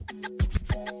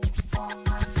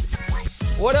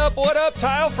What up,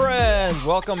 tile friends?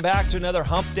 Welcome back to another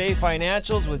Hump Day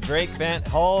Financials with Drake Van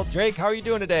Hull. Drake, how are you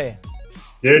doing today?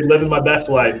 Dude, living my best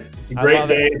life. It's a great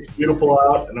day. It's beautiful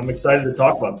out, and I'm excited to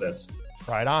talk about this.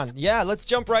 Right on. Yeah, let's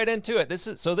jump right into it. This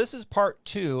is part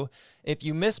two. If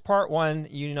you missed part one,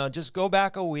 just go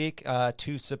back a week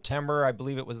to September. I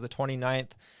believe it was the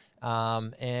 29th.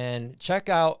 And check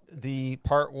out the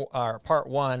part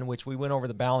one, which we went over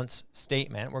the balance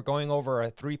statement. We're going over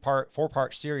a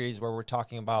four-part series where we're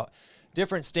talking about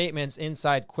different statements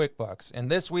inside QuickBooks.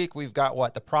 And this week we've got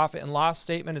the profit and loss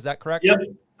statement. Is that correct? Yep.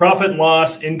 Profit and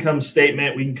loss, income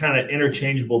statement. We can kind of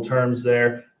interchangeable terms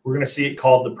there. We're going to see it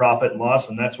called the profit and loss,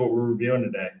 and that's what we're reviewing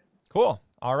today. Cool.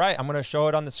 All right. I'm going to show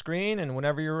it on the screen, and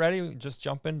whenever you're ready, just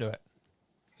jump into it.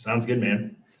 Sounds good,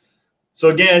 man. So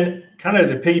again, kind of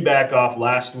to piggyback off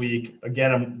last week,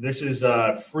 again, this is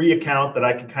a free account that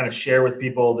I can kind of share with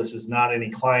people. This is not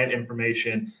any client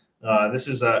information. This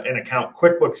is an account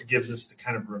QuickBooks gives us to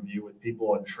kind of review with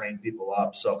people and train people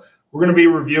up. So we're going to be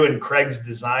reviewing Craig's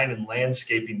Design and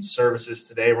Landscaping Services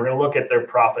today. We're going to look at their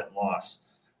profit and loss.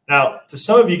 Now, to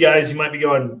some of you guys, you might be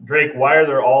going, Drake, why are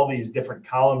there all these different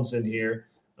columns in here?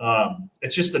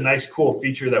 It's just a nice, cool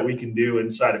feature that we can do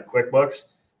inside of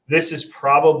QuickBooks. This is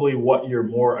probably what you're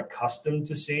more accustomed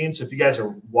to seeing. So if you guys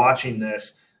are watching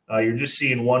this, you're just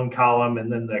seeing one column and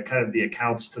then the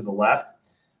accounts to the left.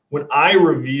 When I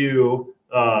review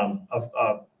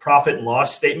a profit and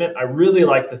loss statement, I really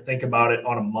like to think about it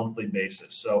on a monthly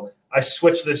basis. So I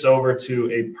switch this over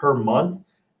to a per month.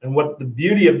 And what the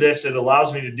beauty of this, it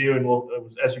allows me to do,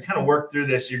 and as we kind of work through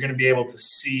this, you're going to be able to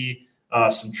see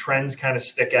some trends kind of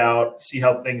stick out, see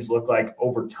how things look like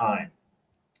over time.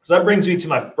 So that brings me to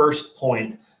my first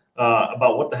point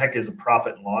about what the heck is a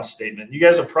profit and loss statement. You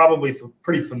guys are probably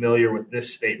pretty familiar with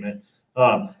this statement.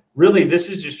 Really, this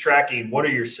is just tracking what are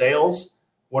your sales,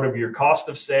 what are your cost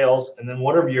of sales, and then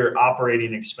what are your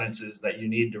operating expenses that you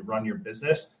need to run your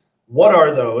business. What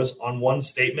are those on one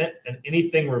statement, and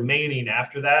anything remaining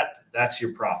after that, that's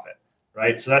your profit,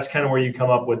 right? So that's kind of where you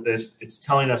come up with this. It's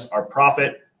telling us our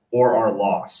profit or our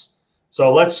loss.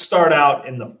 So let's start out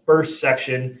in the first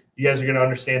section. You guys are going to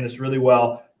understand this really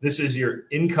well. This is your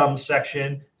income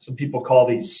section. Some people call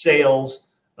these sales.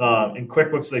 In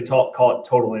QuickBooks, they call it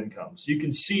total income. So you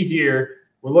can see here,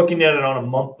 we're looking at it on a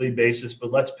monthly basis,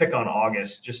 but let's pick on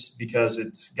August just because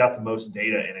it's got the most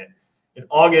data in it. In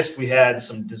August, we had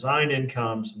some design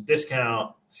income, some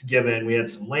discounts given. We had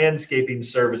some landscaping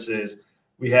services.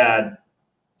 We had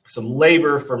some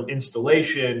labor from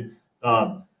installation.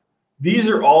 These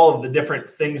are all of the different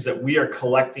things that we are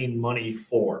collecting money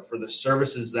for the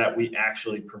services that we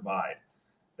actually provide.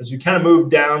 As we kind of move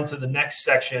down to the next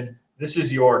section, this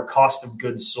is your cost of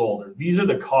goods sold. These are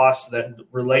the costs that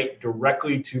relate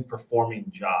directly to performing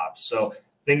jobs. So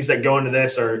things that go into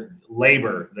this are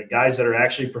labor. The guys that are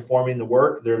actually performing the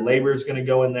work, their labor is going to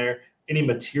go in there. Any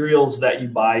materials that you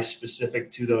buy specific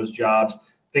to those jobs,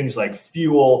 things like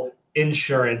fuel,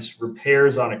 insurance,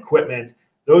 repairs on equipment,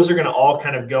 those are going to all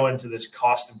kind of go into this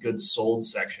cost of goods sold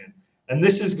section. And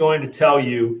this is going to tell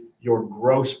you your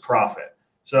gross profit.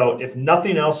 So if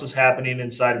nothing else was happening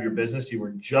inside of your business, you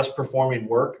were just performing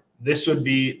work, this would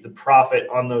be the profit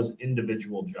on those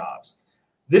individual jobs.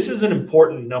 This is an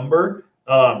important number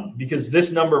because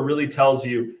this number really tells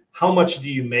you how much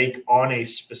do you make on a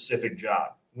specific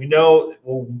job. We know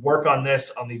we'll work on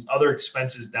this on these other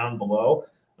expenses down below.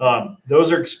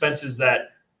 Those are expenses that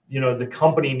the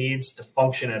company needs to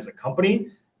function as a company,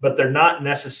 but they're not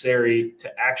necessary to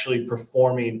actually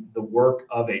performing the work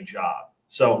of a job.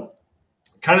 So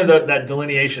kind of that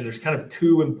delineation, there's kind of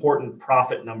two important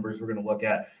profit numbers we're going to look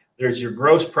at. There's your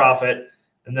gross profit,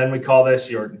 and then we call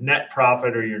this your net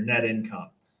profit or your net income.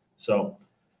 So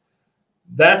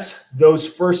that's those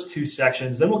first two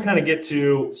sections. Then we'll kind of get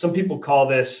to, some people call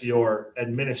this your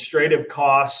administrative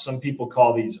costs. Some people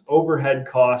call these overhead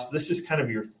costs. This is kind of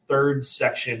your third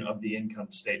section of the income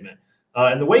statement.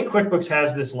 And the way QuickBooks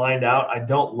has this lined out, I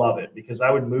don't love it because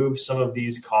I would move some of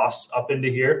these costs up into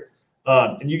here.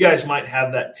 And you guys might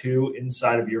have that too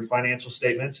inside of your financial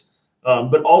statements.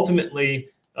 But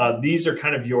ultimately, these are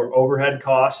kind of your overhead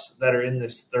costs that are in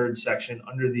this third section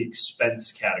under the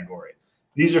expense category.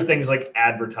 These are things like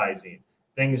advertising,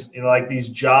 things like these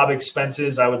job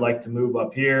expenses I would like to move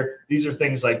up here. These are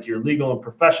things like your legal and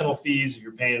professional fees if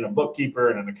you're paying a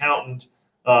bookkeeper and an accountant,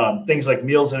 things like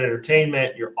meals and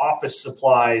entertainment, your office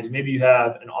supplies. Maybe you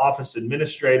have an office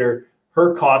administrator.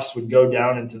 Her costs would go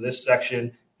down into this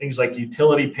section. Things like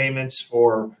utility payments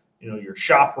for your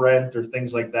shop rent or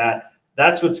things like that.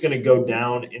 That's what's going to go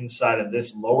down inside of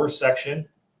this lower section.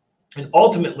 And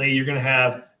ultimately, you're going to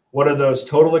have What are those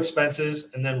total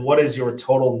expenses? And then what is your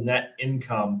total net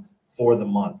income for the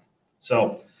month?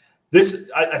 So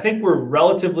I think we're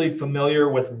relatively familiar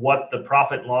with what the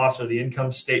profit and loss or the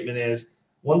income statement is.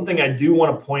 One thing I do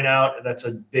want to point out that's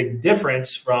a big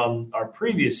difference from our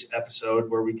previous episode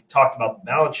where we talked about the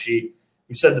balance sheet.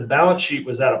 We said the balance sheet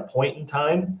was at a point in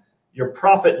time. Your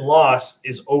profit and loss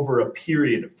is over a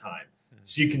period of time.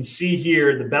 So you can see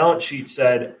here, the balance sheet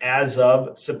said as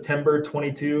of September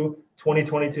 22,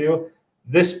 2022,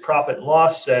 this profit and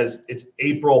loss says it's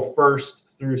April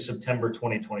 1st through September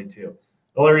 2022.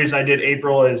 The only reason I did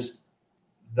April is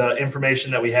the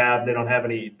information that we have, they don't have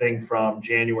anything from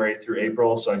January through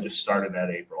April. So I just started at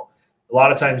April. A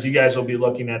lot of times you guys will be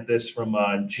looking at this from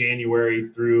January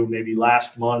through maybe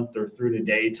last month or through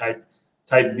today type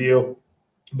view.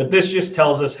 But this just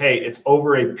tells us, hey, it's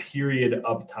over a period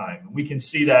of time. We can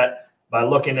see that by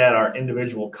looking at our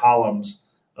individual columns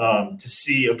to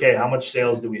see, okay, how much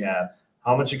sales do we have?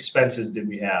 How much expenses did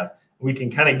we have? We can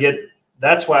kind of get,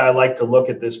 that's why I like to look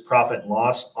at this profit and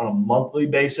loss on a monthly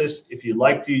basis. If you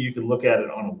like to, you can look at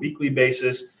it on a weekly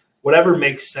basis, whatever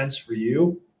makes sense for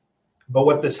you. But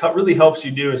what this really helps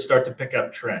you do is start to pick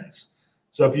up trends.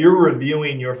 So if you're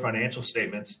reviewing your financial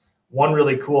statements, one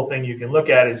really cool thing you can look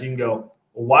at is you can go,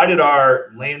 well, why did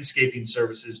our landscaping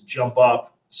services jump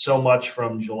up so much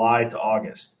from July to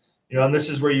August? And this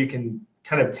is where you can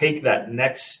kind of take that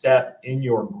next step in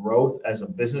your growth as a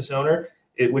business owner,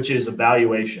 which is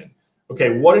evaluation.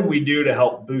 Okay, what did we do to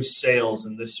help boost sales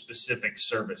in this specific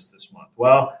service this month?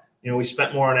 Well, we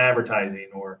spent more on advertising,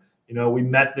 or, we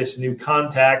met this new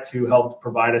contact who helped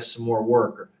provide us some more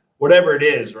work, or whatever it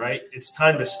is, right? It's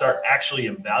time to start actually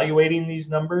evaluating these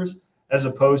numbers as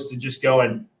opposed to just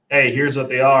going, hey, here's what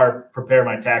they are, prepare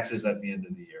my taxes at the end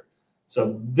of the year.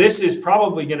 So this is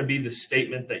probably going to be the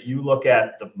statement that you look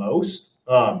at the most,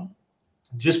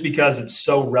 just because it's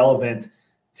so relevant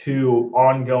to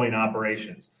ongoing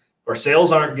operations. If our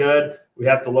sales aren't good, we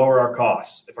have to lower our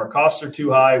costs. If our costs are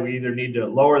too high, we either need to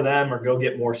lower them or go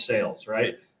get more sales,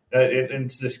 right? And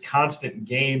it's this constant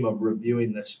game of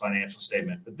reviewing this financial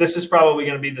statement. But this is probably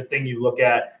going to be the thing you look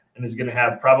at and is going to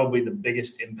have probably the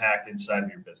biggest impact inside of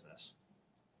your business.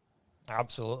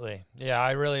 Absolutely. Yeah,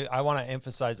 I want to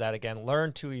emphasize that again.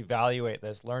 Learn to evaluate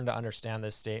this, learn to understand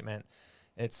this statement.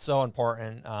 It's so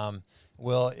important.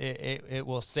 It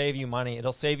will save you money.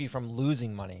 It'll save you from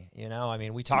losing money.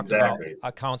 We talked about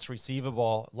accounts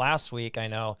receivable last week, I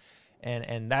know,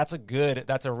 and that's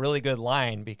a really good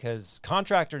line, because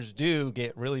contractors do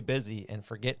get really busy and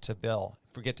forget to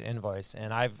invoice.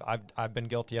 And I've been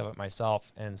guilty of it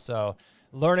myself. And so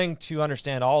learning to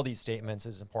understand all these statements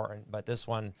is important, but this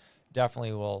one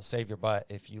definitely will save your butt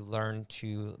if you learn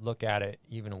to look at it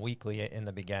even weekly in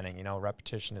the beginning.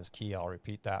 Repetition is key. I'll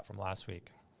repeat that from last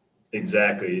week.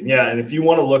 Exactly. Yeah. And if you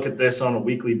want to look at this on a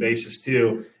weekly basis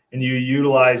too, and you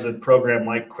utilize a program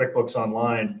like QuickBooks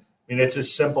Online, it's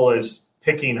as simple as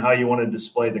picking how you want to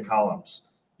display the columns.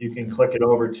 You can click it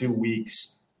over 2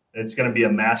 weeks. It's going to be a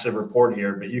massive report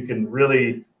here, but you can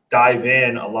really dive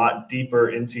in a lot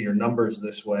deeper into your numbers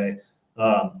this way.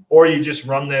 Or you just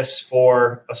run this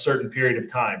for a certain period of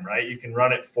time, right? You can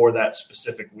run it for that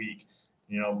specific week,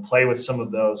 play with some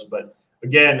of those. But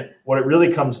again, what it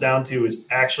really comes down to is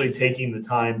actually taking the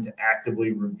time to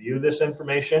actively review this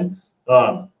information.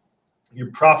 Your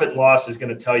profit and loss is going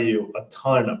to tell you a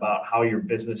ton about how your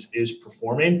business is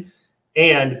performing.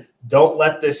 And don't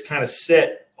let this kind of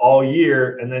sit all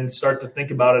year and then start to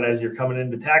think about it as you're coming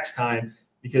into tax time,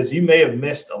 because you may have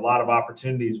missed a lot of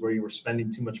opportunities where you were spending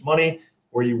too much money,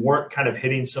 where you weren't kind of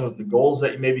hitting some of the goals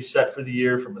that you maybe set for the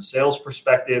year from a sales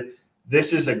perspective.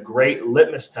 This is a great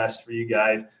litmus test for you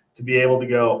guys to be able to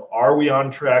go, are we on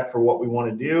track for what we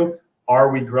want to do?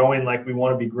 Are we growing like we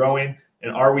want to be growing?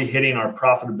 And are we hitting our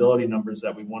profitability numbers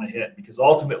that we want to hit? Because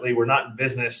ultimately, we're not in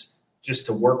business just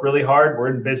to work really hard. We're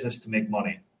in business to make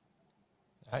money.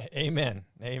 Amen.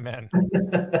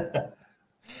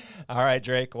 All right,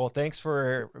 Drake. Well, thanks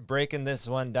for breaking this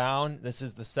one down. This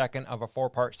is the second of a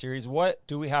 4-part series. What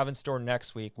do we have in store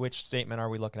next week? Which statement are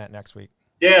we looking at next week?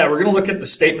 Yeah, we're going to look at the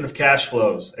statement of cash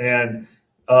flows. And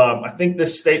I think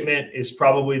this statement is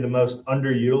probably the most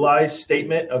underutilized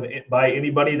statement by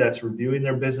anybody that's reviewing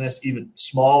their business, even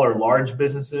small or large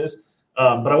businesses.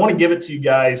 But I want to give it to you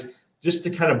guys just to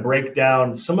kind of break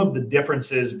down some of the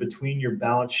differences between your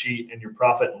balance sheet and your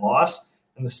profit and loss.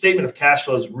 And the statement of cash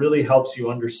flows really helps you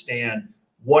understand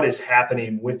what is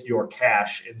happening with your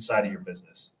cash inside of your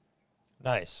business.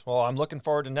 Nice. Well, I'm looking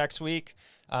forward to next week.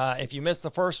 If you missed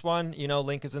the first one,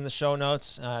 link is in the show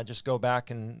notes. Just go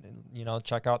back and,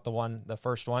 check out the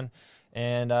first one.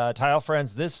 And Tile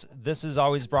Friends, this is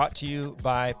always brought to you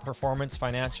by Performance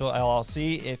Financial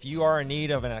LLC. If you are in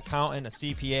need of an accountant, a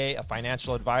CPA, a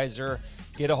financial advisor,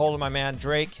 get a hold of my man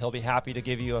Drake. He'll be happy to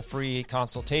give you a free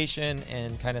consultation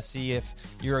and kind of see if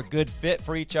you're a good fit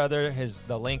for each other.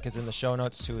 The link is in the show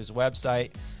notes to his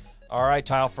website. All right,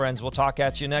 Tile Friends, we'll talk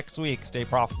at you next week. Stay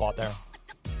profitable out there.